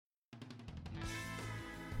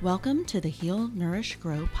Welcome to the Heal, Nourish,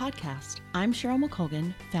 Grow podcast. I'm Cheryl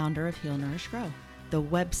McColgan, founder of Heal, Nourish, Grow. The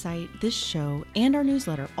website, this show, and our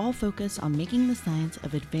newsletter all focus on making the science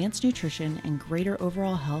of advanced nutrition and greater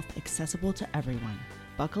overall health accessible to everyone.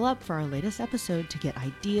 Buckle up for our latest episode to get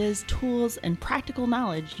ideas, tools, and practical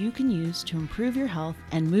knowledge you can use to improve your health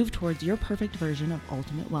and move towards your perfect version of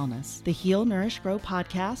ultimate wellness. The Heal, Nourish, Grow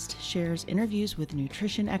podcast shares interviews with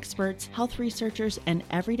nutrition experts, health researchers, and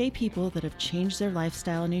everyday people that have changed their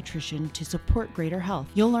lifestyle and nutrition to support greater health.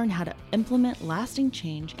 You'll learn how to implement lasting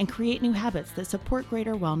change and create new habits that support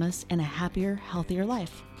greater wellness and a happier, healthier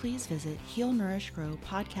life. Please visit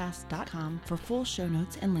healnourishgrowpodcast.com for full show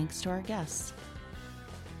notes and links to our guests.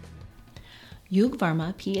 Yug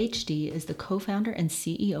Varna, Ph.D., is the co-founder and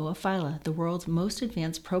CEO of Phyla, the world's most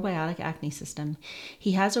advanced probiotic acne system.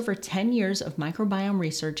 He has over 10 years of microbiome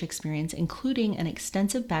research experience, including an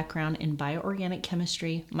extensive background in bioorganic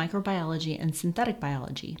chemistry, microbiology, and synthetic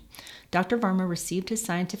biology. Dr. Varma received his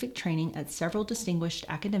scientific training at several distinguished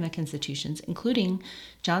academic institutions, including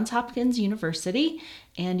Johns Hopkins University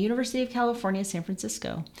and University of California, San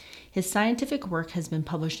Francisco. His scientific work has been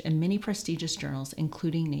published in many prestigious journals,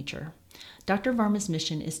 including Nature. Dr. Varma's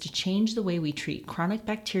mission is to change the way we treat chronic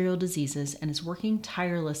bacterial diseases and is working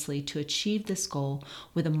tirelessly to achieve this goal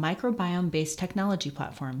with a microbiome-based technology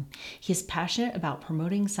platform. He is passionate about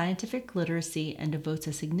promoting scientific literacy and devotes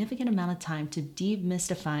a significant amount of time to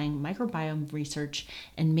demystifying microbiome research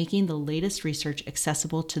and making the latest research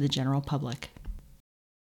accessible to the general public.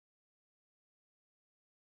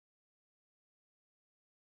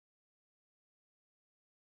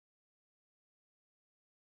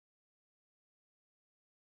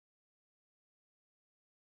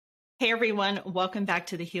 Hey everyone, welcome back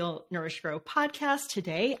to the Heal, Nourish, Grow podcast.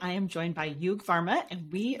 Today I am joined by Yug Varna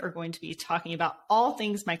and we are going to be talking about all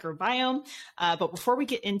things microbiome. But before we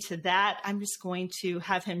get into that, I'm just going to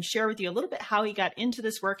have him share with you a little bit how he got into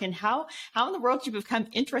this work and how in the world you become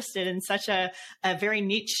interested in such a very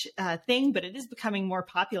niche thing, but it is becoming more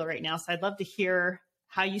popular right now. So I'd love to hear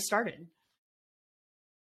how you started.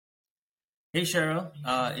 Hey, Cheryl.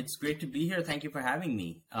 It's great to be here. Thank you for having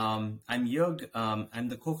me. I'm Yug. I'm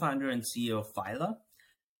the co-founder and CEO of Phyla,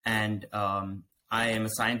 and I am a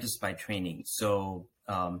scientist by training. So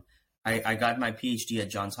I got my Ph.D. at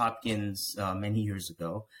Johns Hopkins many years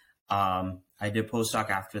ago. I did a postdoc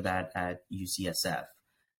after that at UCSF.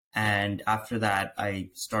 And after that, I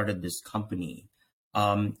started this company.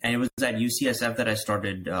 And it was at UCSF that I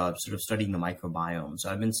started sort of studying the microbiome.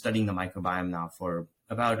 So I've been studying the microbiome now for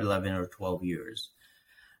about 11 or 12 years.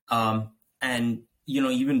 And,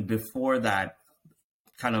 even before that,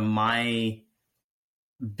 kind of my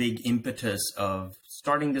big impetus of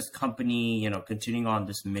starting this company, continuing on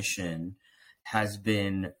this mission has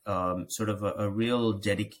been sort of a real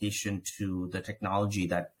dedication to the technology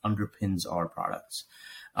that underpins our products.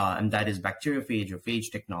 And that is bacteriophage or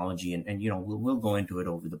phage technology. And we'll go into it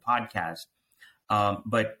over the podcast.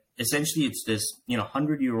 But essentially, it's this,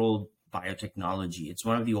 100-year-old biotechnology. It's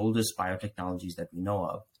one of the oldest biotechnologies that we know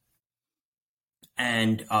of.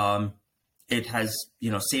 And it has,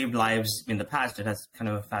 saved lives in the past. It has kind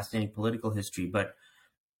of a fascinating political history. But,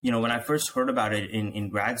 when I first heard about it in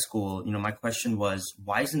grad school, my question was,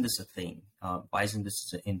 why isn't this a thing? Why isn't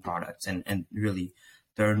this in products? And really,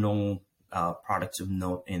 there are no products of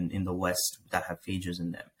note in the West that have phages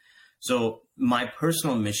in them. So my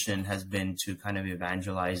personal mission has been to kind of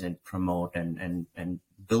evangelize and promote and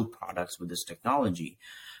build products with this technology.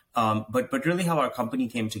 But really how our company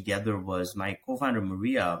came together was my co-founder,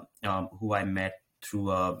 Maria, who I met through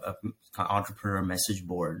a entrepreneur message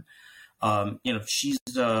board. She's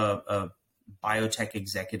a biotech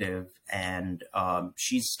executive and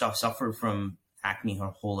she's suffered from acne her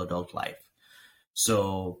whole adult life.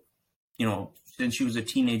 So, since she was a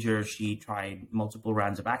teenager, she tried multiple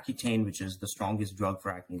rounds of Accutane, which is the strongest drug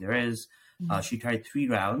for acne there is. Mm-hmm. She tried 3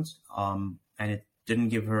 rounds and it didn't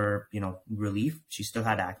give her, relief. She still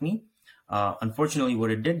had acne. Unfortunately,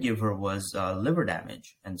 what it did give her was liver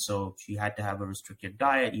damage. And so she had to have a restricted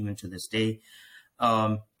diet even to this day.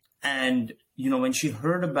 And, when she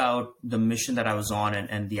heard about the mission that I was on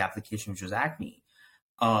and the application, which was acne,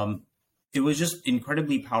 it was just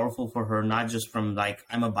incredibly powerful for her, not just from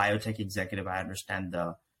I'm a biotech executive, I understand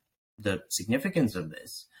the significance of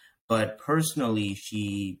this, but personally,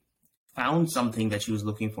 she found something that she was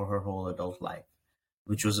looking for her whole adult life,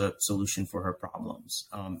 which was a solution for her problems.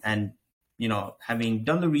 And, having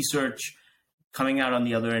done the research, coming out on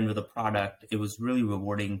the other end with a product, it was really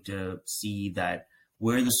rewarding to see that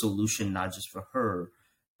we're the solution, not just for her,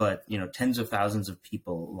 but, tens of thousands of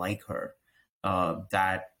people like her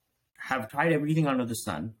that have tried everything under the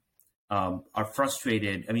sun, are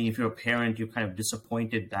frustrated. I mean, if you're a parent, you're kind of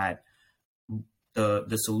disappointed that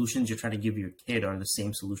the solutions you're trying to give your kid are the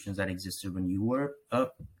same solutions that existed when you were a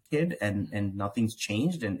kid, and nothing's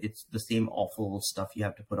changed, and it's the same awful stuff you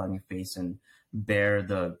have to put on your face and bear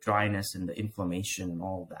the dryness and the inflammation and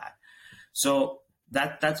all of that. So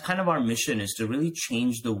that's kind of our mission, is to really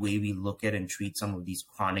change the way we look at and treat some of these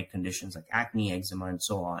chronic conditions like acne, eczema, and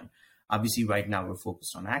so on. Obviously, right now we're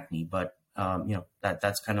focused on acne, but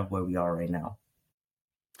that's kind of where we are right now.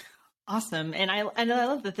 Awesome. And I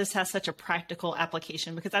love that this has such a practical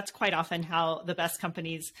application, because that's quite often how the best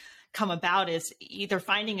companies come about, is either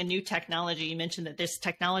finding a new technology. You mentioned that this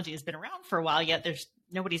technology has been around for a while, yet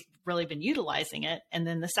nobody's really been utilizing it. And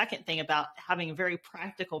then the second thing about having a very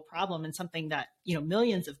practical problem and something that,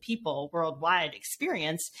 millions of people worldwide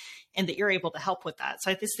experience, and that you're able to help with that.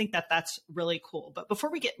 So I just think that that's really cool. But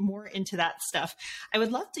before we get more into that stuff, I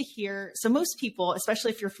would love to hear, so most people,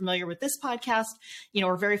 especially if you're familiar with this podcast,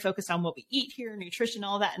 we're very focused on what we eat here, nutrition,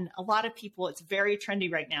 all that. And a lot of people, it's very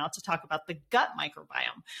trendy right now to talk about the gut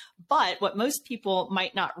microbiome. But what most people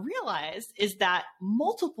might not realize is that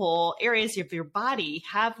multiple areas of your body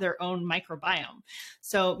have their own microbiome.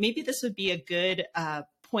 So maybe this would be a good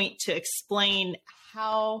point to explain,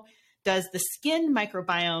 how does the skin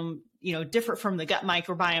microbiome, differ from the gut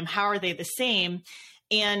microbiome? How are they the same?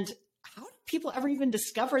 And how did people ever even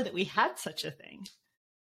discover that we had such a thing?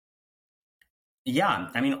 Yeah,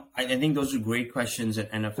 I mean, I think those are great questions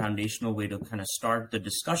and a foundational way to kind of start the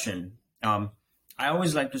discussion. I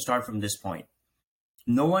always like to start from this point.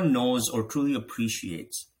 No one knows or truly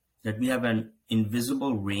appreciates that we have an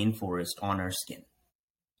invisible rainforest on our skin.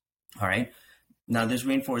 All right. Now, this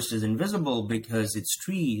rainforest is invisible because its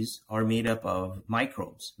trees are made up of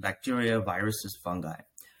microbes, bacteria, viruses, fungi.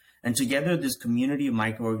 And together, this community of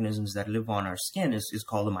microorganisms that live on our skin is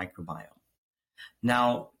called a microbiome.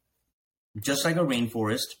 Now, just like a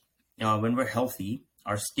rainforest, when we're healthy,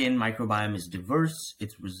 our skin microbiome is diverse,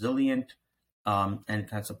 it's resilient, and it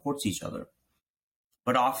kind of supports each other.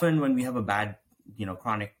 But often when we have a bad,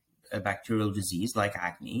 chronic bacterial disease like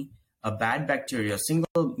acne, a bad bacteria, a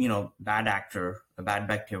single, bad actor, a bad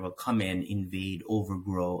bacteria will come in, invade,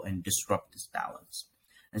 overgrow, and disrupt this balance.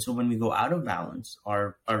 And so when we go out of balance,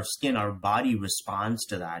 our skin, our body responds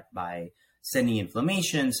to that by sending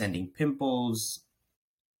inflammation, sending pimples,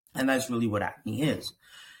 and that's really what acne is.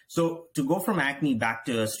 So to go from acne back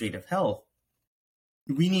to a state of health,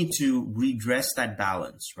 we need to redress that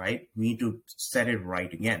balance, right? We need to set it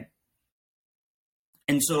right again.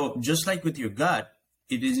 And so just like with your gut,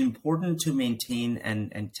 it is important to maintain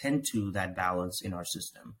and tend to that balance in our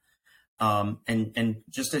system. And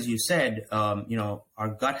just as you said, our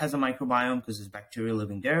gut has a microbiome because there's bacteria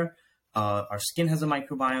living there. Our skin has a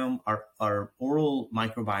microbiome. Our oral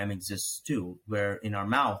microbiome exists too, where in our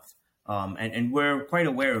mouth, and we're quite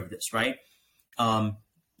aware of this, right?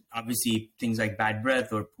 Obviously, things like bad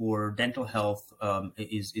breath or poor dental health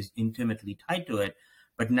is intimately tied to it.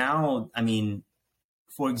 But now, I mean,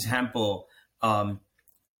 for example, your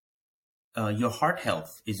heart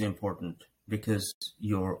health is important because of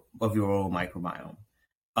your oral microbiome.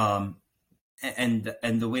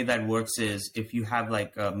 And the way that works is, if you have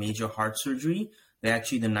like a major heart surgery, they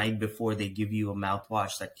actually, the night before, they give you a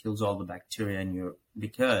mouthwash that kills all the bacteria in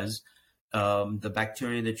because the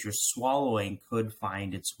bacteria that you're swallowing could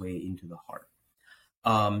find its way into the heart.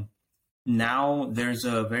 Now there's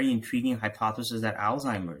a very intriguing hypothesis that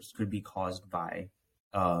Alzheimer's could be caused by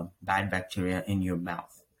bad bacteria in your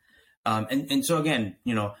mouth. And so again,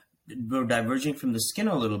 we're diverging from the skin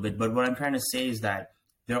a little bit, but what I'm trying to say is that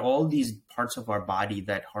there are all these parts of our body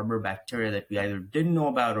that harbor bacteria that we either didn't know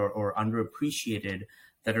about or underappreciated,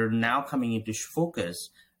 that are now coming into focus.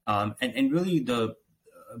 And really the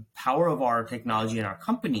power of our technology and our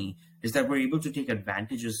company is that we're able to take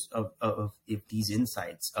advantages of these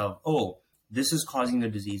insights of, this is causing the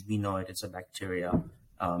disease. We know it, it's a bacteria.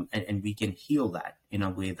 And we can heal that in a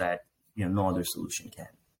way that no other solution can.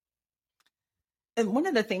 And one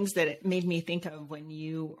of the things that it made me think of when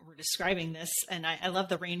you were describing this, and I love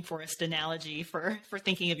the rainforest analogy for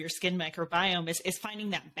thinking of your skin microbiome, is finding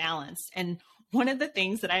that balance. And one of the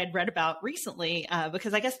things that I had read about recently,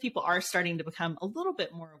 because I guess people are starting to become a little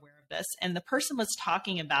bit more aware of this, and the person was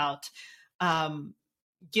talking about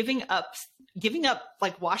giving up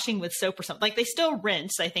like washing with soap or something. Like they still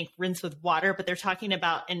rinse with water, but they're talking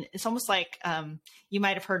about, and it's almost like you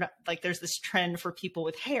might have heard, like there's this trend for people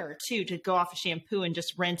with hair too, to go off a shampoo and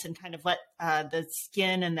just rinse and kind of let the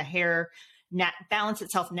skin and the hair balance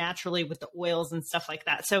itself naturally with the oils and stuff like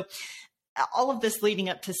that. So all of this leading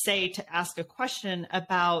up to ask a question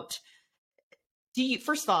about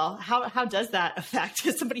First of all, how does that affect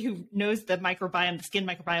as somebody who knows the microbiome, the skin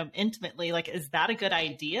microbiome intimately? Like, is that a good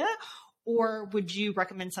idea? Or would you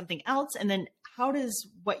recommend something else? And then how does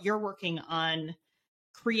what you're working on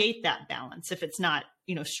create that balance if it's not,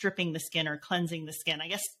 stripping the skin or cleansing the skin? I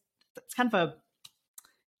guess it's kind of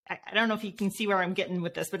I don't know if you can see where I'm getting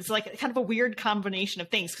with this, but it's like kind of a weird combination of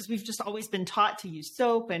things because we've just always been taught to use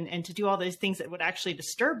soap and to do all those things that would actually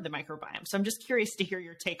disturb the microbiome. So I'm just curious to hear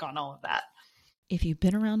your take on all of that. If you've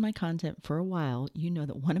been around my content for a while, you know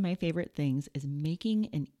that one of my favorite things is making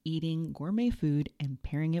and eating gourmet food and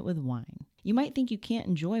pairing it with wine. You might think you can't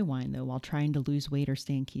enjoy wine, though, while trying to lose weight or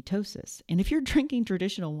stay in ketosis. And if you're drinking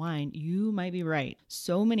traditional wine, you might be right.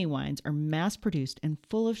 So many wines are mass-produced and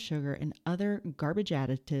full of sugar and other garbage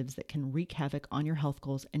additives that can wreak havoc on your health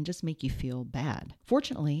goals and just make you feel bad.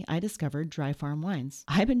 Fortunately, I discovered Dry Farm Wines.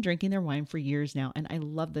 I've been drinking their wine for years now, and I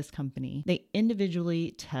love this company. They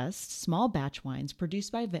individually test small batch wines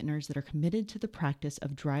produced by vintners that are committed to the practice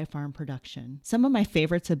of dry farm production. Some of my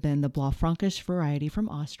favorites have been the Blaufränkisch variety from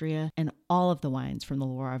Austria and all of the wines from the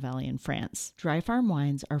Loire Valley in France. Dry farm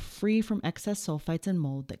wines are free from excess sulfites and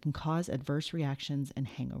mold that can cause adverse reactions and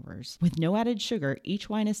hangovers. With no added sugar, each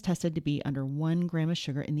wine is tested to be under 1 gram of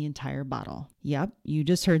sugar in the entire bottle. Yep, you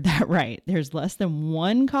just heard that right. There's less than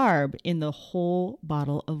 1 carb in the whole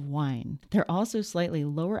bottle of wine. They're also slightly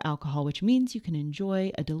lower alcohol, which means you can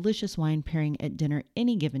enjoy a delicious wine pairing at dinner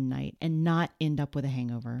any given night and not end up with a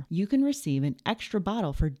hangover. You can receive an extra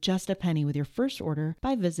bottle for just a penny with your first order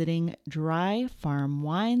by visiting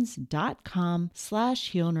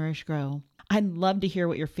dryfarmwines.com/healnourishgrow. I'd love to hear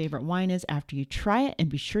what your favorite wine is after you try it, and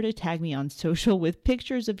be sure to tag me on social with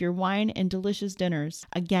pictures of your wine and delicious dinners.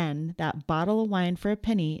 Again, that bottle of wine for a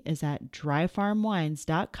penny is at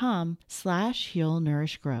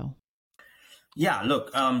dryfarmwines.com/healnourishgrow. Yeah,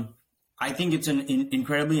 look, I think it's an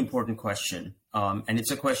incredibly important question. And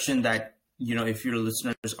it's a question that, if your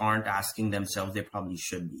listeners aren't asking themselves, they probably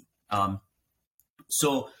should be.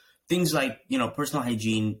 So things like, personal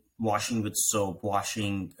hygiene, washing with soap,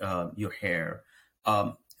 washing your hair,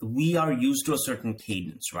 we are used to a certain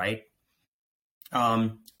cadence, right?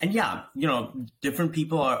 And yeah, different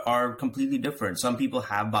people are completely different. Some people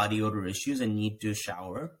have body odor issues and need to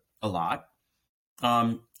shower a lot.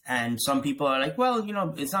 And some people are like, well,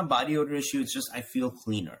 it's not body odor issue. It's just, I feel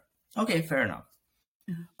cleaner. Okay, fair enough.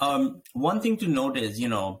 Mm-hmm. One thing to note is,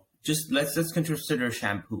 just let's consider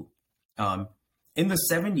shampoo. In the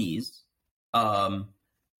 70s,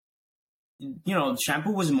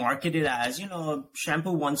 shampoo was marketed as,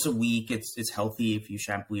 shampoo once a week. It's healthy if you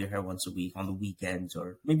shampoo your hair once a week on the weekends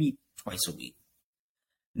or maybe twice a week.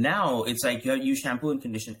 Now it's like you shampoo and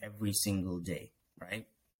condition every single day, right?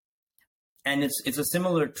 And it's a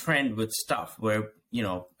similar trend with stuff where,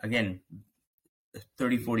 again,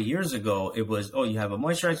 30, 40 years ago, it was, you have a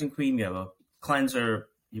moisturizing cream, you have a cleanser,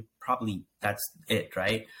 that's it,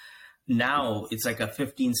 right? Now it's like a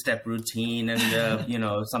 15-step routine and,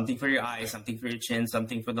 something for your eyes, something for your chin,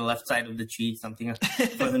 something for the left side of the cheek, something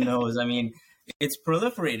for the nose. I mean, it's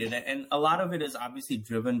proliferated, and a lot of it is obviously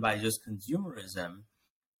driven by just consumerism.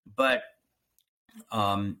 But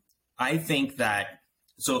I think that,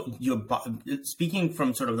 so speaking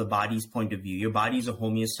from sort of the body's point of view, your body is a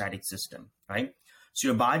homeostatic system, right? So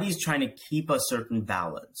your body is trying to keep a certain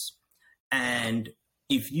balance. And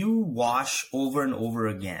if you wash over and over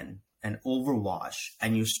again and overwash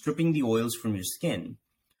and you're stripping the oils from your skin,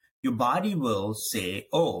 your body will say,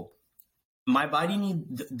 my body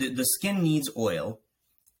the skin needs oil,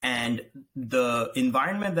 and the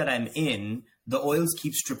environment that I'm in, the oils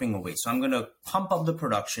keep stripping away. So I'm going to pump up the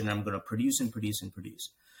production. I'm going to produce and produce and produce.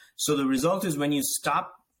 So the result is when you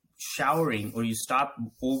stop showering or you stop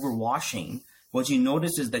overwashing, what you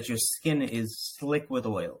notice is that your skin is slick with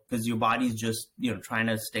oil because your body's just, trying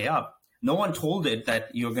to stay up. No one told it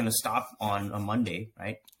that you're going to stop on a Monday,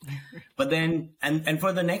 right? But then, and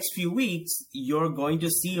for the next few weeks, you're going to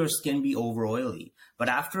see your skin be over oily. But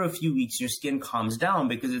after a few weeks, your skin calms down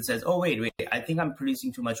because it says, wait, I think I'm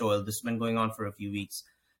producing too much oil. This has been going on for a few weeks.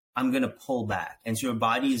 I'm going to pull back. And so your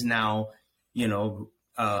body is now,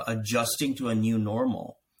 adjusting to a new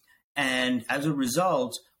normal. And as a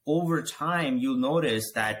result, over time, you'll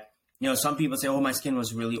notice that, some people say, my skin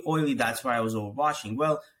was really oily. That's why I was overwashing.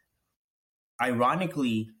 Well,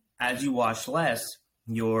 ironically, as you wash less,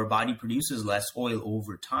 your body produces less oil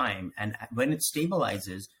over time. And when it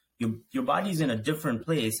stabilizes, your body's in a different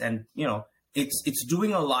place. And, it's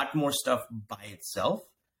doing a lot more stuff by itself.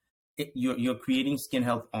 You're creating skin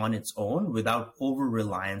health on its own without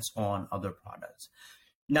over-reliance on other products.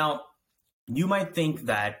 Now, you might think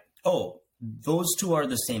that, those two are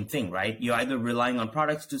the same thing, right? You're either relying on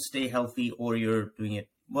products to stay healthy, or you're doing it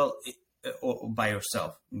or by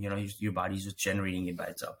yourself. Your body's just generating it by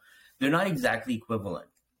itself. They're not exactly equivalent.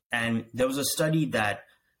 And there was a study that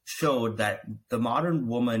showed that the modern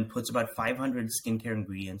woman puts about 500 skincare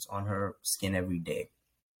ingredients on her skin every day.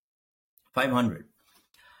 500.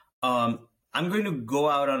 I'm going to go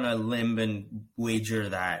out on a limb and wager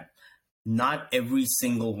that not every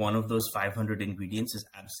single one of those 500 ingredients is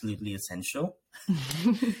absolutely essential.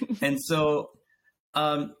 And so,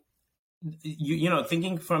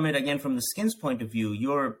 thinking from it again, from the skin's point of view,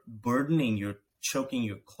 you're burdening, you're choking,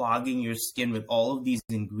 you're clogging your skin with all of these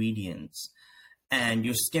ingredients. And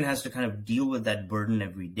your skin has to kind of deal with that burden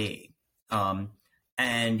every day.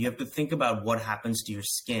 And you have to think about what happens to your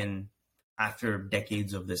skin after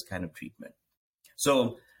decades of this kind of treatment.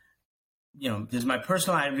 So, this is my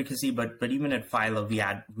personal advocacy, but even at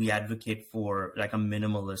Phyla, we advocate for like a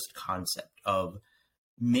minimalist concept of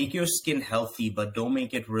make your skin healthy, but don't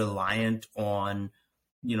make it reliant on,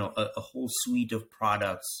 a whole suite of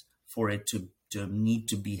products for it to need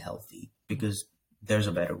to be healthy, because there's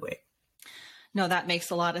a better way. No, that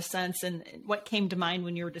makes a lot of sense. And what came to mind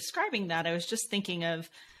when you were describing that, I was just thinking of,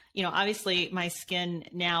 obviously my skin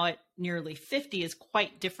now at nearly 50 is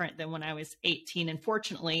quite different than when I was 18. And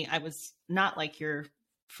fortunately, I was not like your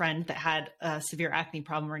friend that had a severe acne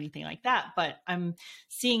problem or anything like that. But I'm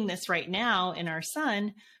seeing this right now in our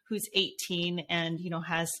son, who's 18 and,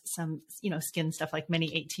 has some, skin stuff like many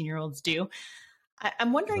 18-year-olds do.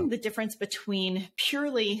 I'm wondering the difference between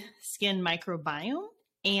purely skin microbiome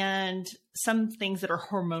and some things that are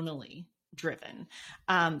hormonally driven.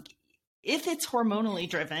 If it's hormonally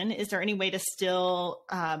driven, is there any way to still,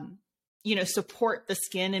 support the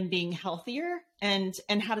skin and being healthier? And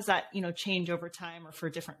how does that, change over time or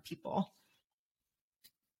for different people?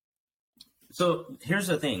 So here's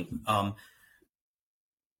the thing.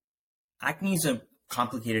 Acne is a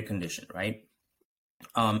complicated condition, right?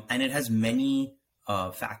 And it has many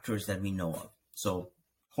factors that we know of. So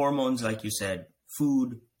hormones, like you said,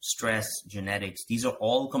 food, stress, genetics, these are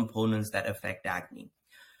all components that affect acne.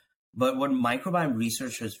 But what microbiome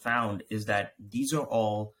research has found is that these are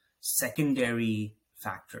all secondary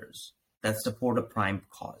factors that support a prime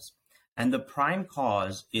cause. And the prime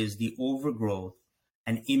cause is the overgrowth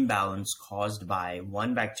and imbalance caused by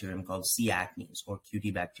one bacterium called C. acnes or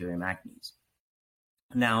Cutibacterium acnes.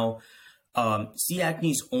 Now, C.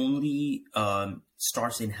 acnes only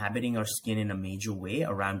starts inhabiting our skin in a major way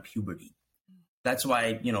around puberty. That's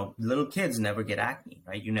why, little kids never get acne,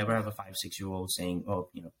 right? You never have a 5-6-year-old saying,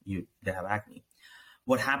 they have acne.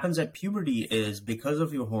 What happens at puberty is because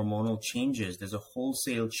of your hormonal changes, there's a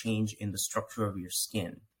wholesale change in the structure of your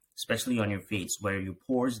skin, especially on your face, where your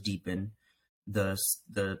pores deepen, the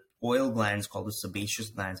oil glands called the sebaceous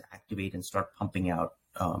glands activate and start pumping out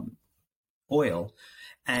oil.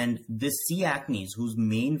 And this C. acnes, whose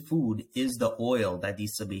main food is the oil that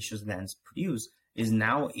these sebaceous glands produce, is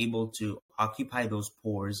now able to occupy those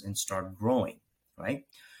pores and start growing, right?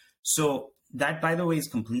 So that, by the way, is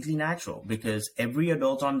completely natural, because every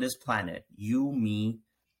adult on this planet, you, me,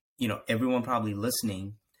 everyone probably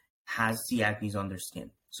listening, has C. acnes on their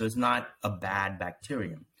skin. So it's not a bad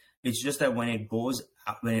bacterium. It's just that when it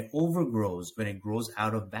overgrows, when it grows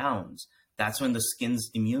out of bounds, that's when the skin's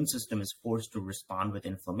immune system is forced to respond with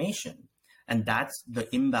inflammation. And that's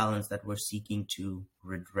the imbalance that we're seeking to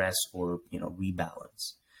redress or,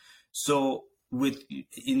 rebalance. So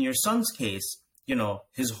in your son's case,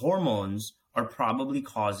 his hormones are probably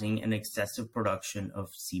causing an excessive production of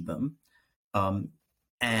sebum.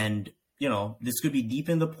 And, this could be deep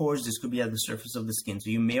in the pores. This could be at the surface of the skin. So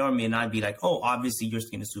you may or may not be like, oh, obviously your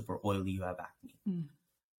skin is super oily. You have acne.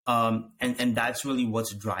 And that's really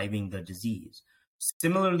what's driving the disease.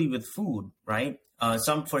 Similarly with food, right?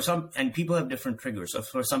 And people have different triggers. So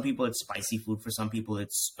for some people, it's spicy food. For some people,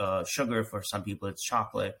 it's sugar. For some people, it's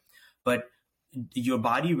chocolate. But your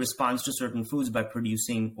body responds to certain foods by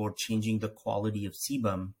producing or changing the quality of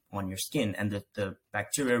sebum on your skin. And the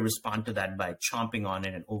bacteria respond to that by chomping on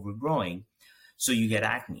it and overgrowing. So you get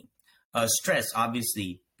acne. Stress,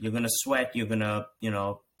 obviously, you're going to sweat. You're going to,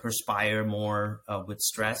 perspire more with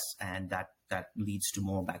stress. And that leads to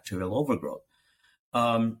more bacterial overgrowth.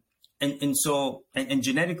 And so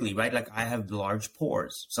genetically, right? Like I have large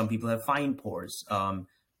pores. Some people have fine pores.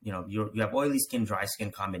 You have oily skin, dry skin,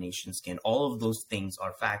 combination skin. All of those things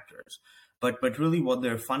are factors. But really what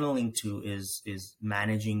they're funneling to is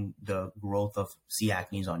managing the growth of C.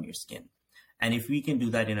 acnes on your skin. And if we can do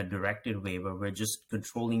that in a directed way where we're just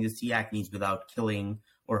controlling the C. acnes without killing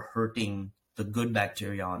or hurting the good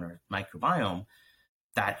bacteria on our microbiome,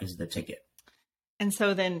 that is the ticket. And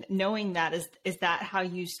so then knowing that, is that how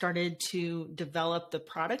you started to develop the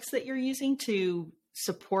products that you're using to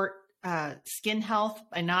support skin health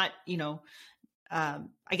by not, I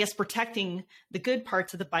guess protecting the good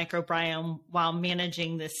parts of the microbiome while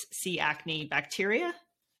managing this C. acne bacteria?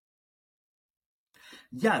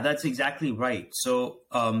 Yeah, that's exactly right. So,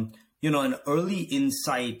 an early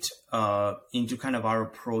insight into kind of our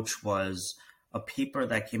approach was a paper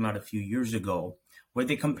that came out a few years ago where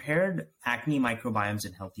they compared acne microbiomes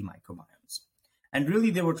and healthy microbiomes. And really,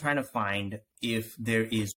 they were trying to find if there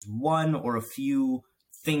is one or a few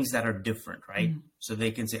things that are different, right? Mm-hmm. So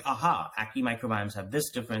they can say, aha, acne microbiomes have this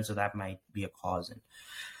difference, so that might be a cause. And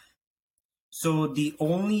so the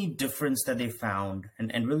only difference that they found,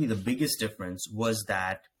 and really the biggest difference, was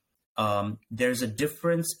that there's a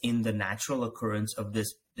difference in the natural occurrence of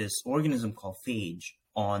this organism called phage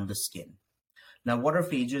on the skin. Now, what are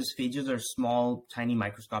phages? Phages are small, tiny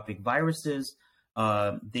microscopic viruses.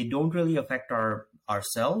 They don't really affect our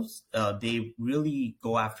cells. They really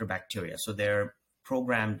go after bacteria. So they're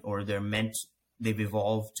programmed, or they've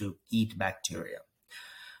evolved to eat bacteria.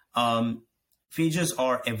 Phages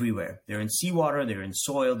are everywhere. They're in seawater, they're in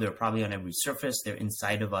soil, they're probably on every surface, they're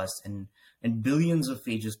inside of us, and billions of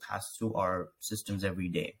phages pass through our systems every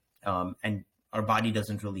day. And our body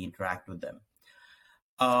doesn't really interact with them.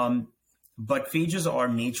 But phages are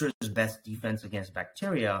nature's best defense against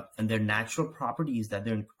bacteria, and their natural property is that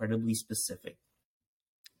they're incredibly specific.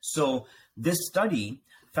 So this study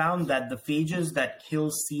found that the phages that kill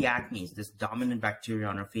C. acnes, this dominant bacteria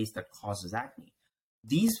on our face that causes acne,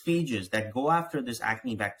 these phages that go after this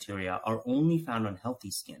acne bacteria are only found on healthy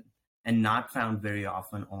skin and not found very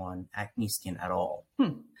often on acne skin at all.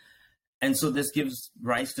 And so this gives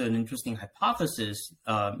rise to an interesting hypothesis.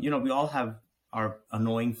 We all have our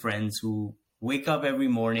annoying friends who wake up every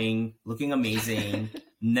morning looking amazing,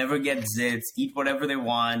 never get zits, eat whatever they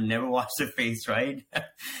want, never wash their face, right?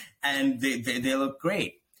 And they look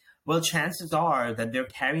great. Well, chances are that they're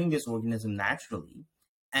carrying this organism naturally,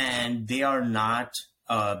 and they are not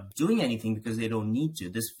doing anything because they don't need to.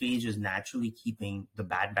 This phage is naturally keeping the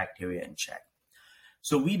bad bacteria in check.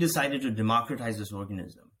 So we decided to democratize this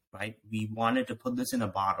organism, right? We wanted to put this in a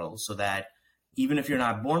bottle so that even if you're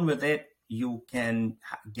not born with it, you can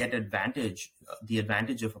get the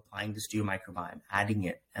advantage of applying this to your microbiome, adding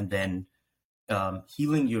it, and then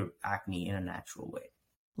healing your acne in a natural way.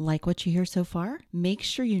 Like what you hear so far? Make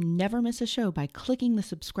sure you never miss a show by clicking the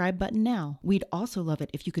subscribe button now. We'd also love it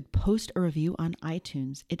if you could post a review on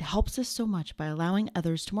iTunes. It helps us so much by allowing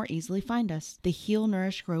others to more easily find us. The Heal,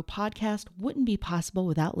 Nourish, Grow podcast wouldn't be possible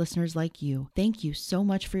without listeners like you. Thank you so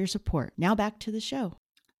much for your support. Now back to the show.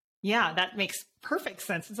 Yeah, that makes perfect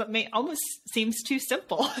sense. It almost seems too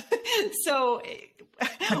simple. So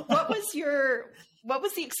what was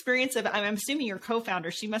the experience of, I'm assuming your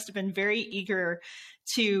co-founder, she must have been very eager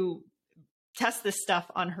to test this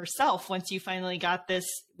stuff on herself once you figured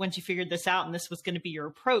this out and this was going to be your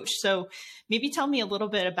approach. So maybe tell me a little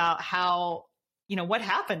bit about how, what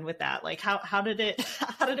happened with that? Like how did it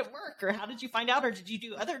work, or how did you find out, or did you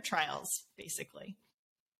do other trials basically?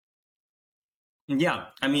 Yeah,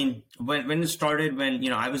 I mean, when it started,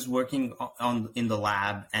 when I was working in the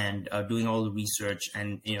lab and doing all the research,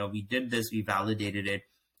 and we did this, we validated it.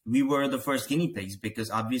 We were the first guinea pigs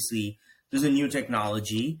because obviously there's a new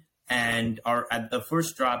technology, and at the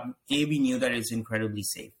first drop, we knew that it's incredibly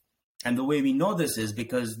safe. And the way we know this is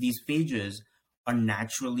because these phages are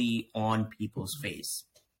naturally on people's face,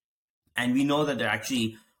 and we know that they're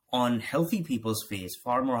actually on healthy people's face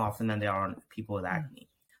far more often than they are on people with acne.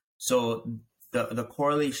 So the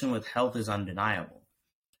correlation with health is undeniable.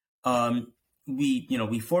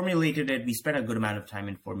 We formulated it. We spent a good amount of time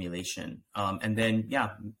in formulation. And then,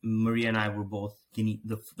 Maria and I were both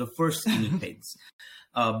the first guinea pigs.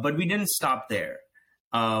 But we didn't stop there.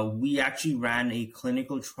 We actually ran a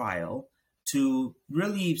clinical trial to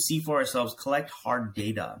really see for ourselves, collect hard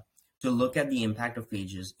data to look at the impact of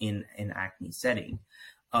phages in an acne setting.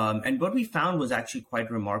 And what we found was actually quite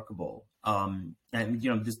remarkable. And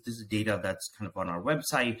this is data that's kind of on our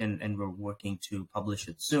website, and we're working to publish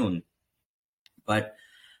it soon. But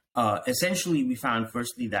essentially, we found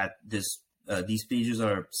firstly that these phages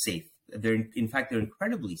are safe. They're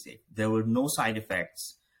incredibly safe. There were no side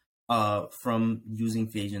effects from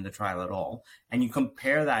using phage in the trial at all. And you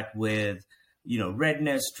compare that with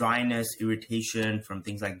redness, dryness, irritation from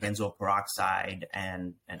things like benzoyl peroxide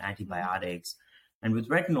and antibiotics, and with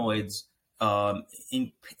retinoids,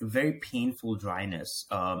 in very painful dryness,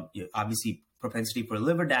 obviously propensity for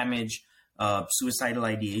liver damage, suicidal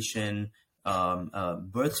ideation,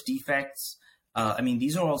 birth defects, I mean,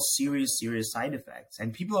 these are all serious, serious side effects,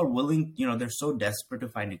 and people are willing, they're so desperate to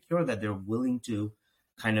find a cure that they're willing to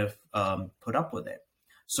kind of put up with it.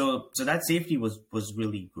 So that safety was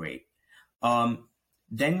really great.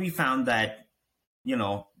 Then we found that,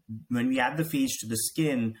 when we add the phage to the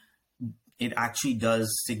skin, it actually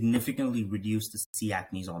does significantly reduce the C.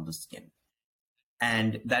 acnes on the skin.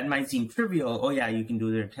 And that might seem trivial. Oh yeah, you can do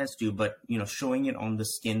it in a test tube, but showing it on the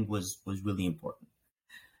skin was really important.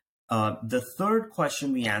 The third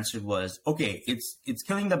question we answered was, okay, it's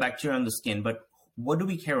killing the bacteria on the skin, but what do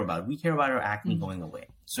we care about? We care about our acne going away.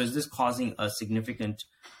 So is this causing a significant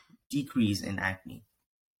decrease in acne?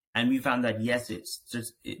 And we found that yes,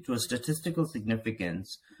 it was statistical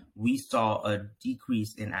significance. We saw a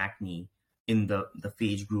decrease in acne in the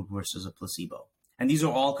phage group versus a placebo. And these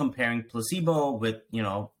are all comparing placebo with,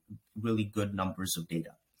 really good numbers of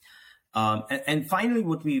data. And finally,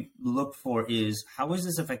 what we look for is, how is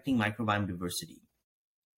this affecting microbiome diversity?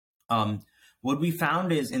 What we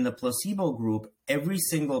found is, in the placebo group, every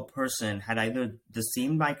single person had either the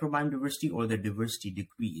same microbiome diversity or their diversity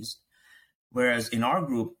decreased. Whereas in our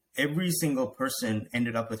group, every single person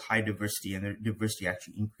ended up with high diversity, and their diversity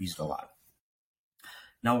actually increased a lot.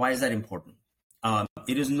 Now, why is that important?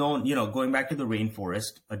 It is known, going back to the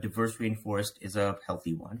rainforest, a diverse rainforest is a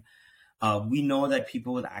healthy one. We know that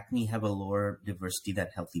people with acne have a lower diversity than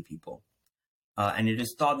healthy people. And it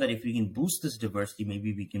is thought that if we can boost this diversity,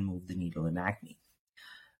 maybe we can move the needle in acne.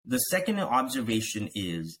 The second observation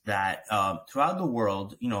is that throughout the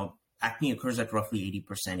world, acne occurs at roughly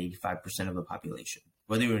 80%, 85% of the population,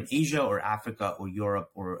 whether you're in Asia or Africa or Europe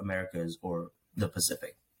or Americas or the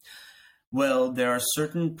Pacific. Well, there are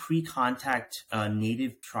certain pre-contact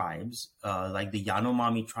native tribes, like the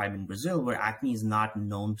Yanomami tribe in Brazil, where acne is not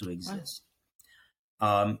known to exist.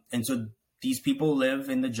 And so these people live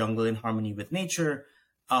in the jungle in harmony with nature.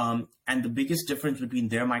 And the biggest difference between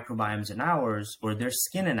their microbiomes and ours, or their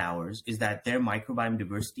skin and ours, is that their microbiome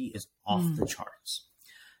diversity is off the charts.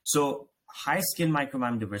 So high skin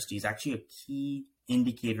microbiome diversity is actually a key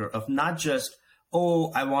indicator of not just,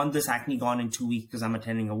 oh, I want this acne gone in 2 weeks because I'm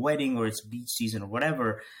attending a wedding or it's beach season or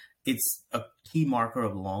whatever. It's a key marker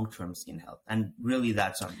of long-term skin health. And really,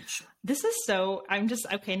 that's our mission.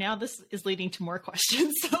 Now this is leading to more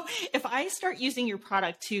questions. So if I start using your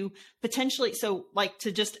product to potentially,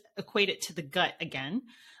 to just equate it to the gut again,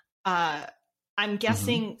 I'm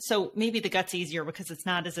guessing, so maybe the gut's easier because it's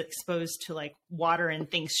not as exposed to like water and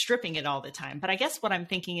things stripping it all the time. But I guess what I'm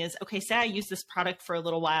thinking is, okay, say I use this product for a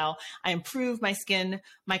little while, I improve my skin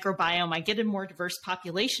microbiome, I get a more diverse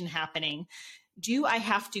population happening. Do I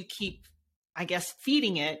have to keep,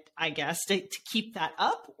 feeding it, to keep that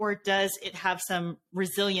up? Or does it have some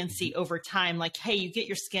resiliency over time? Like, hey, you get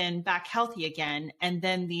your skin back healthy again, and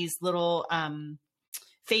then these little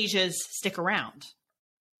phages stick around.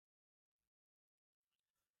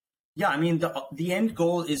 Yeah, I mean, the end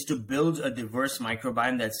goal is to build a diverse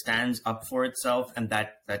microbiome that stands up for itself and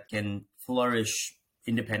that can flourish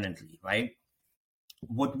independently, right?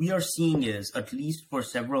 What we are seeing is, at least for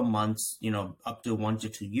several months, up to 1 to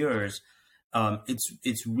 2 years,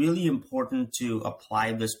 it's really important to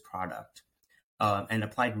apply this product and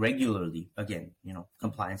apply it regularly. Again,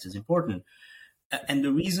 compliance is important. And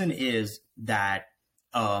the reason is that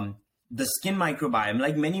the skin microbiome,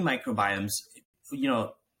 like many microbiomes,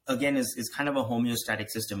 again, is kind of a homeostatic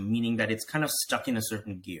system, meaning that it's kind of stuck in a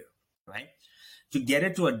certain gear, right? To get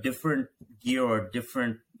it to a different gear or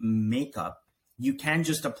different makeup, you can't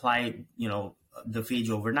just apply, the phage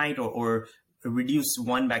overnight or reduce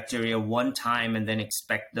one bacteria one time and then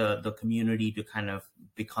expect the community to kind of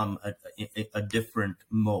become a different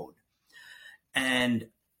mode. And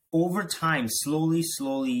over time, slowly,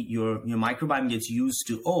 your microbiome gets used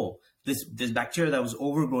to, this bacteria that was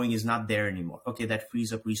overgrowing is not there anymore. Okay, that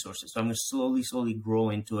frees up resources. So I'm going to slowly grow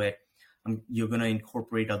into it. You're going to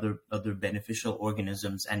incorporate other beneficial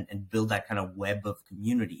organisms and build that kind of web of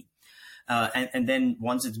community. And then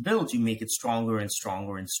once it's built, you make it stronger and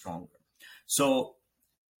stronger and stronger. So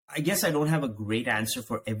I guess I don't have a great answer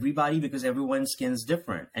for everybody because everyone's skin is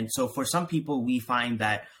different. And so for some people, we find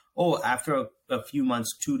that, after a few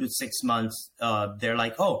months, 2 to 6 months, they're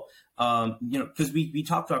like, because we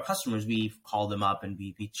talk to our customers, we call them up and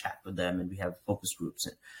we chat with them and we have focus groups.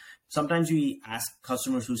 And sometimes we ask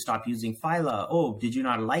customers who stop using Phyla, did you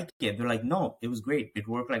not like it? They're like, no, it was great. It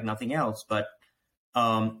worked like nothing else. But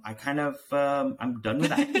I kind of, I'm done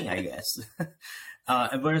with acne, I guess.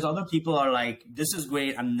 Whereas other people are like, this is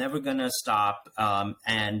great. I'm never going to stop.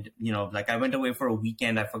 And, I went away for a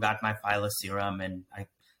weekend. I forgot my Phyla serum and I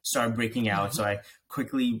started breaking out. So I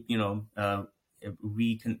quickly,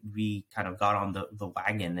 we kind of got on the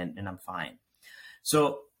wagon and I'm fine.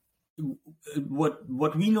 So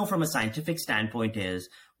what we know from a scientific standpoint is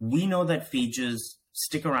we know that phages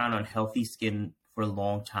stick around on healthy skin for a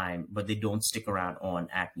long time, but they don't stick around on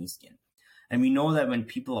acne skin. And we know that when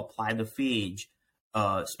people apply the phage,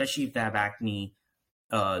 especially if they have acne,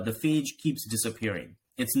 the phage keeps disappearing.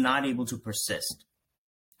 It's not able to persist.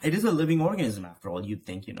 It is a living organism, after all. You'd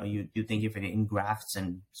think, you think if it engrafts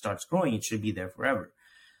and starts growing, it should be there forever.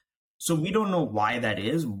 So we don't know why that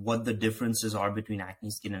is, what the differences are between acne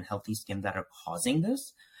skin and healthy skin that are causing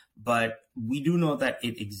this, but we do know that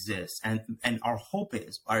it exists. And our hope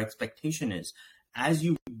is, our expectation is, as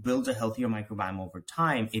you build a healthier microbiome over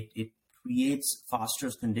time, it creates,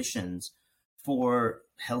 fosters conditions for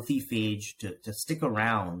healthy phage to stick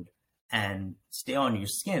around and stay on your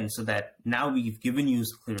skin, so that now we've given you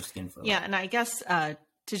clear skin for life. Yeah, and I guess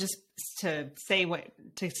to say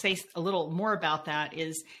a little more about that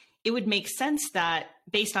is, it would make sense that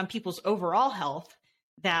based on people's overall health,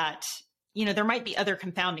 that, there might be other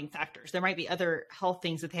confounding factors. There might be other health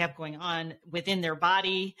things that they have going on within their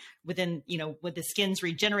body, with the skin's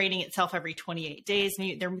regenerating itself every 28 days.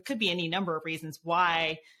 Maybe there could be any number of reasons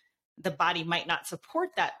why the body might not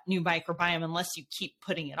support that new microbiome unless you keep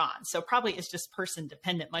putting it on. So probably it's just person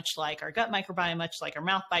dependent, much like our gut microbiome, much like our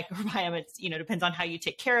mouth microbiome. It's, depends on how you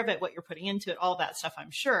take care of it, what you're putting into it, all that stuff, I'm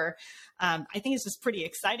sure. I think it's just pretty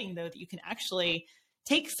exciting, though, that you can actually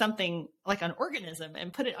take something like an organism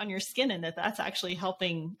and put it on your skin, and that's actually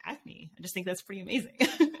helping acne. I just think that's pretty amazing.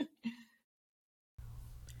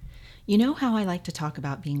 You know how I like to talk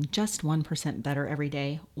about being just 1% better every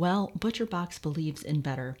day? Well, ButcherBox believes in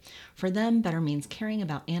better. For them, better means caring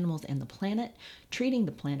about animals and the planet, treating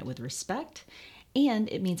the planet with respect, and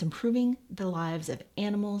it means improving the lives of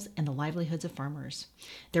animals and the livelihoods of farmers.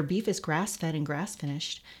 Their beef is grass-fed and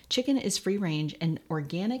grass-finished, chicken is free-range and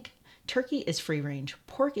organic, turkey is free-range,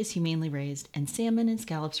 pork is humanely raised, and salmon and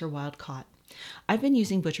scallops are wild-caught. I've been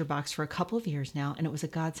using ButcherBox for a couple of years now, and it was a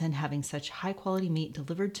godsend having such high-quality meat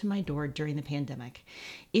delivered to my door during the pandemic.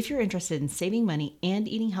 If you're interested in saving money and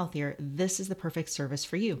eating healthier, this is the perfect service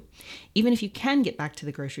for you. Even if you can get back to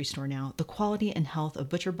the grocery store now, the quality and health of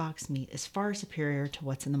ButcherBox meat is far superior to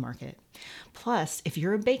what's in the market. Plus, if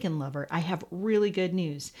you're a bacon lover, I have really good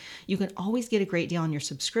news. You can always get a great deal on your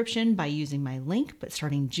subscription by using my link, but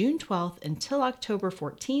starting June 12th until October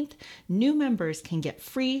 14th, new members can get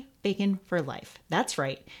free bacon for life. That's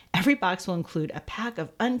right. Every box will include a pack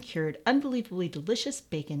of uncured, unbelievably delicious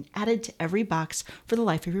bacon added to every box for the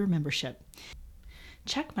life of your membership.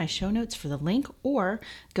 Check my show notes for the link, or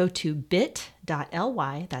go to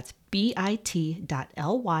bit.ly, that's bit.ly/HNG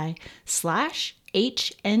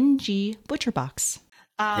ButcherBox.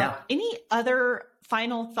 Any other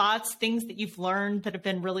final thoughts, things that you've learned that have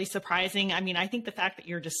been really surprising? I mean, I think the fact that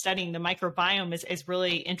you're just studying the microbiome is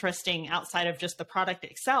really interesting outside of just the product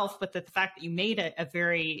itself, but the fact that you made a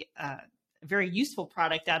very useful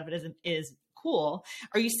product out of it is cool.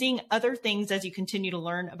 Are you seeing other things as you continue to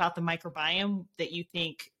learn about the microbiome that you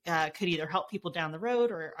think could either help people down the road,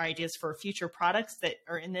 or ideas for future products that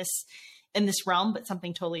are in this realm, but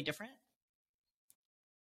something totally different?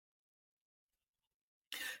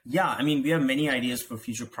 Yeah, I mean, we have many ideas for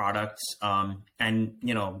future products. And,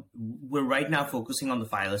 we're right now focusing on the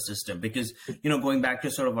Phyla system because, going back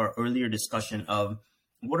to sort of our earlier discussion of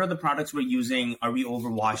what are the products we're using? Are we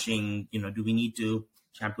overwashing? Do we need to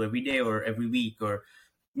shampoo every day or every week? Or,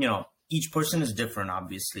 each person is different,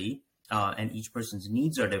 obviously, and each person's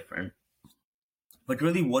needs are different. But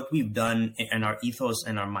really what we've done and our ethos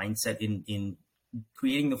and our mindset in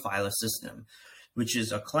creating the Phyla system, which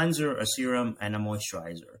is a cleanser, a serum, and a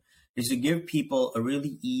moisturizer, is to give people a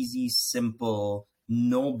really easy, simple,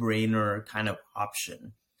 no-brainer kind of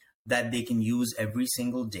option that they can use every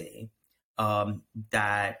single day,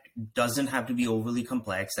 that doesn't have to be overly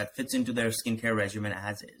complex, that fits into their skincare regimen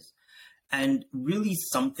as is. And really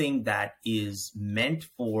something that is meant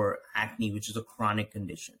for acne, which is a chronic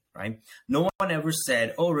condition, right? No one ever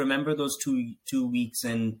said, oh, remember those two weeks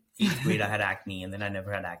in 8th grade I had acne and then I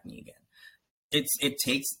never had acne again. It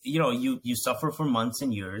takes, you suffer for months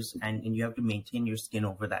and years and you have to maintain your skin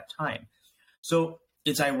over that time. So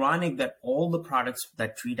it's ironic that all the products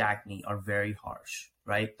that treat acne are very harsh,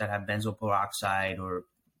 right? That have benzoyl peroxide or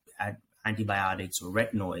antibiotics or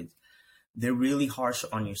retinoids. They're really harsh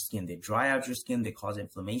on your skin. They dry out your skin. They cause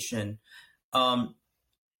inflammation. And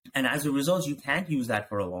as a result, you can't use that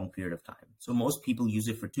for a long period of time. So most people use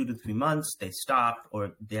it for 2 to 3 months. They stop,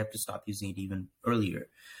 or they have to stop using it even earlier.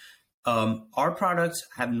 Our products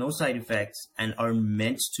have no side effects and are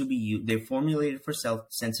meant to be used. They're formulated for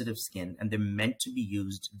sensitive skin, and they're meant to be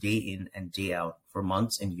used day in and day out for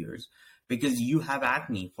months and years, because you have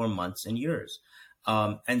acne for months and years.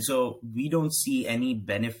 And so we don't see any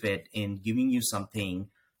benefit in giving you something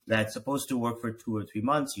that's supposed to work for 2 or 3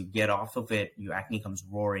 months. You get off of it, your acne comes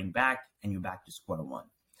roaring back, and you're back to square one.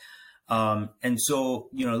 And so,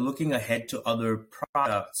 looking ahead to other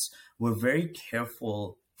products, we're very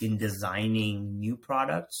careful in designing new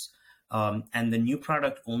products. And the new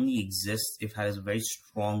product only exists if it has a very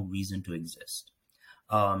strong reason to exist.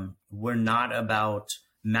 We're not about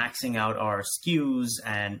maxing out our SKUs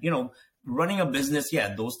and, running a business.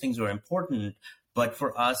 Yeah, those things are important. But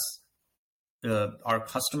for us, our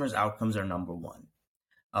customers' outcomes are number one.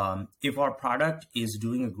 If our product is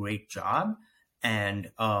doing a great job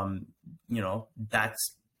and,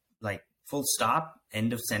 that's like full stop,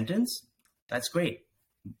 end of sentence, that's great.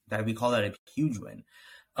 That we call that a huge win.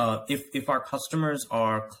 If our customers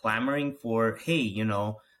are clamoring for, hey,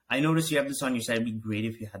 I noticed you have this on your site, it'd be great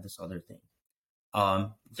if you had this other thing.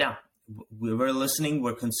 Yeah, we're listening,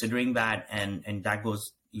 we're considering that, and that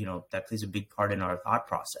goes, that plays a big part in our thought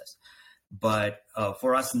process. But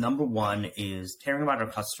for us, number one is caring about our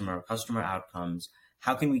customer outcomes.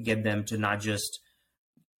 How can we get them to not just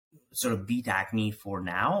sort of beat acne for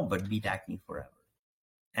now, but beat acne forever?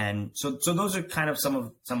 And so those are kind of some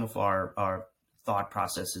of our thought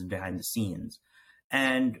processes behind the scenes.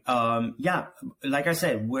 And yeah, like I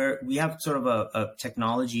said, we have sort of a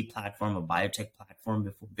technology platform, a biotech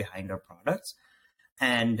platform behind our products.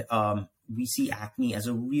 And we see acne as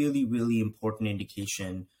a really, really important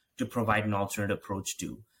indication to provide an alternate approach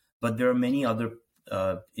to. But there are many other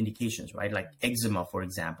indications, right? Like eczema, for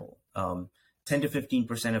example. 10 to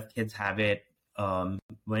 15% of kids have it.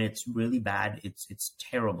 When it's really bad, it's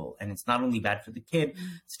terrible. And it's not only bad for the kid,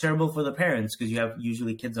 it's terrible for the parents, because you have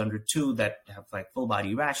usually kids under 2 that have like full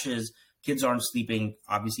body rashes. Kids aren't sleeping.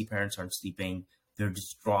 Obviously, parents aren't sleeping. They're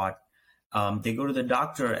distraught. They go to the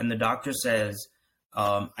doctor and the doctor says,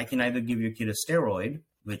 I can either give your kid a steroid,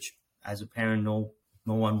 which as a parent, no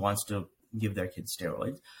one wants to give their kid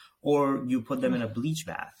steroids, or you put them in a bleach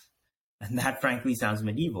bath. And that frankly sounds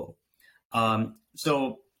medieval.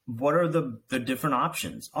 So what are the different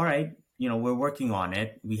options? All right, we're working on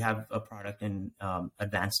it. We have a product in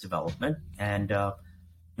advanced development, and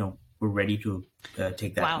we're ready to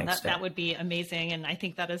take that next step. That would be amazing. And I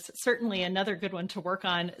think that is certainly another good one to work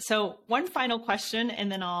on. So one final question,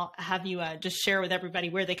 and then I'll have you just share with everybody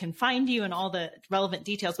where they can find you and all the relevant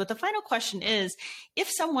details. But the final question is, if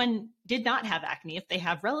someone did not have acne, if they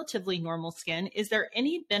have relatively normal skin, is there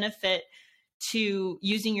any benefit to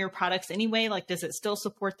using your products anyway? Like, does it still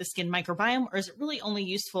support the skin microbiome, or is it really only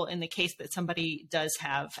useful in the case that somebody does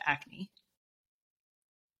have acne?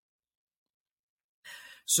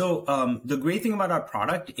 So the great thing about our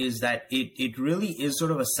product is that it really is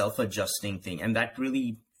sort of a self-adjusting thing. And that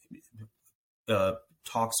really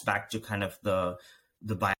talks back to kind of the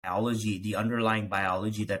biology, the underlying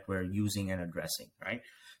biology that we're using and addressing, right?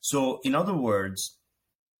 So in other words,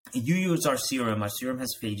 you use our serum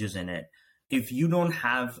has phages in it. If you don't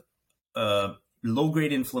have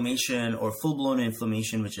low-grade inflammation or full-blown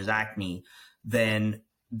inflammation, which is acne, then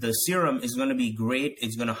the serum is going to be great.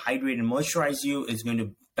 It's going to hydrate and moisturize you. It's going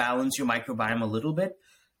to balance your microbiome a little bit,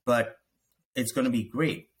 but it's going to be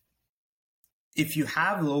great. If you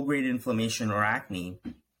have low-grade inflammation or acne,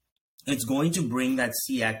 it's going to bring that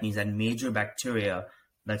C. acnes, that major bacteria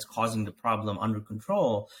that's causing the problem, under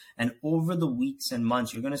control. And over the weeks and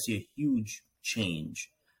months, you're going to see a huge change.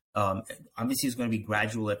 Obviously, it's going to be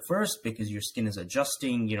gradual at first because your skin is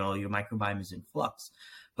adjusting, your microbiome is in flux,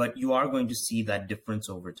 but you are going to see that difference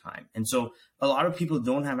over time. And so a lot of people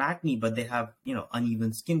don't have acne, but they have,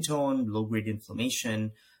 uneven skin tone, low-grade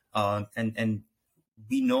inflammation. And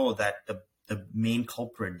we know that the main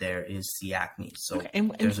culprit there is C. acnes. So okay.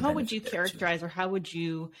 And how would you characterize, or how would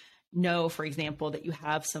you know, for example, that you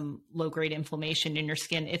have some low-grade inflammation in your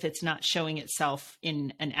skin if it's not showing itself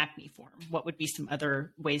in an acne form? What would be some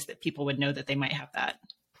other ways that people would know that they might have that?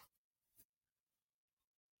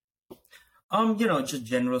 Just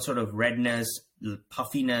general sort of redness,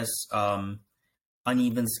 puffiness,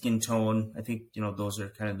 uneven skin tone. I think, those are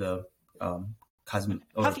kind of the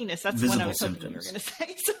puffiness. That's one I was hoping you were going to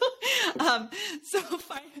say. So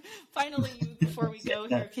finally, before we go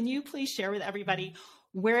here, can you please share with everybody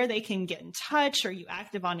where they can get in touch? Are you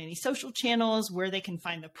active on any social channels, where they can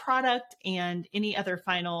find the product, and any other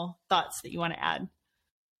final thoughts that you want to add?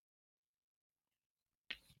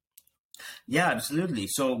 Yeah, absolutely.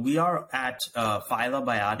 So we are at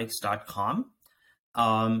Phylabioitics.com.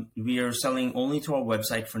 We are selling only through our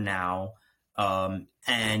website for now.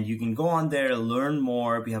 And you can go on there, learn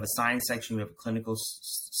more. We have a science section, we have a clinical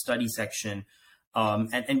study section.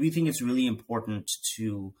 And we think it's really important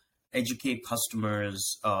to educate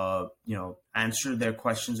customers, answer their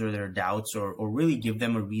questions or their doubts, or really give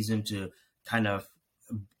them a reason to kind of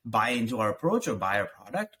buy into our approach or buy our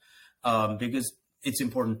product, because it's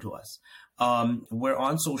important to us. We're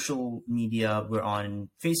on social media. We're on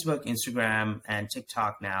Facebook, Instagram, and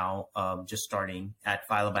TikTok now, just starting at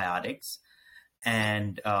Phylabioitics.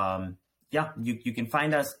 And you can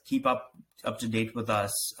find us, keep up to date with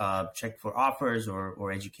us, check for offers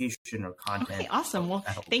or education or content. Okay, awesome. Well,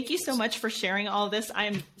 thank you so much for sharing all of this.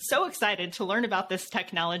 I'm so excited to learn about this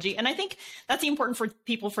technology. And I think that's important for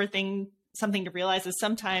people something to realize is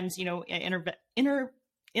sometimes,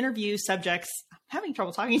 interview subjects, I'm having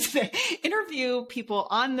trouble talking today, interview people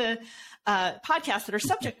on the podcast that are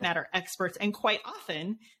subject matter experts. And quite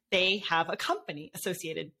often they have a company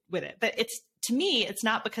associated with it. But to me, it's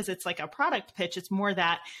not because it's like a product pitch. It's more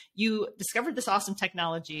that you discovered this awesome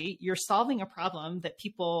technology. You're solving a problem that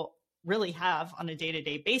people really have on a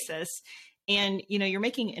day-to-day basis. And, you're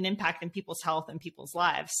making an impact in people's health and people's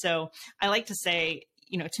lives. So I like to say,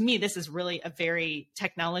 to me, this is really a very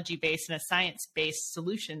technology-based and a science-based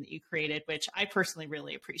solution that you created, which I personally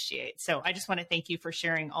really appreciate. So I just want to thank you for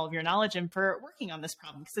sharing all of your knowledge and for working on this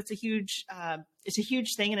problem, because it's a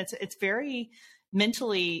huge thing, and it's very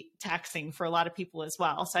mentally taxing for a lot of people as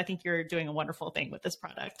well. So I think you're doing a wonderful thing with this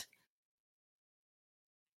product.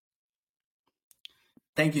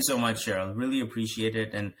 Thank you so much, Cheryl. Really appreciate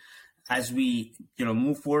it. And as we,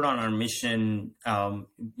 move forward on our mission,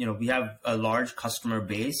 we have a large customer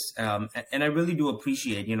base, and I really do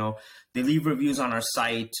appreciate, they leave reviews on our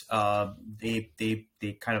site. They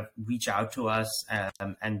kind of reach out to us,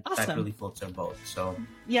 and awesome. That really floats our boat. So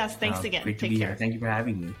yes, thanks again. Great to be here. Thank you for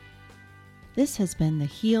having me. This has been the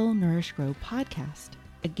Heal, Nourish, Grow podcast.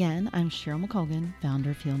 Again, I'm Cheryl McColgan,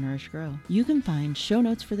 founder of Heal, Nourish, Grow. You can find show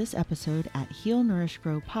notes for this episode at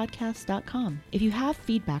healnourishgrowpodcast.com. If you have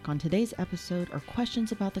feedback on today's episode or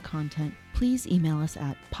questions about the content, please email us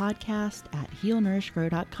at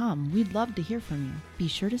podcast@healnourishgrow.com. We'd love to hear from you. Be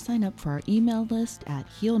sure to sign up for our email list at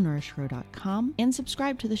healnourishgrow.com and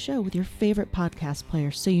subscribe to the show with your favorite podcast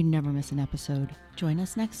player so you never miss an episode. Join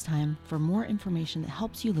us next time for more information that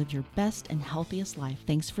helps you live your best and healthiest life.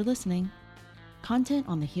 Thanks for listening. Content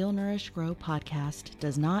on the Heal, Nourish, Grow podcast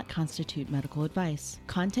does not constitute medical advice.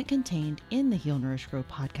 Content contained in the Heal, Nourish, Grow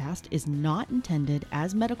podcast is not intended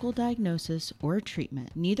as medical diagnosis or treatment.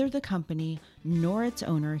 Neither the company nor its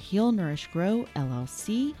owner, Heal, Nourish, Grow,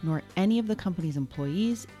 LLC, nor any of the company's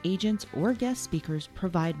employees, agents, or guest speakers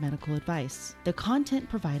provide medical advice. The content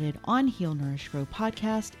provided on Heal, Nourish, Grow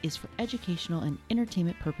podcast is for educational and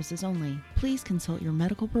entertainment purposes only. Please consult your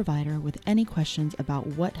medical provider with any questions about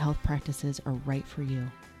what health practices are right for you.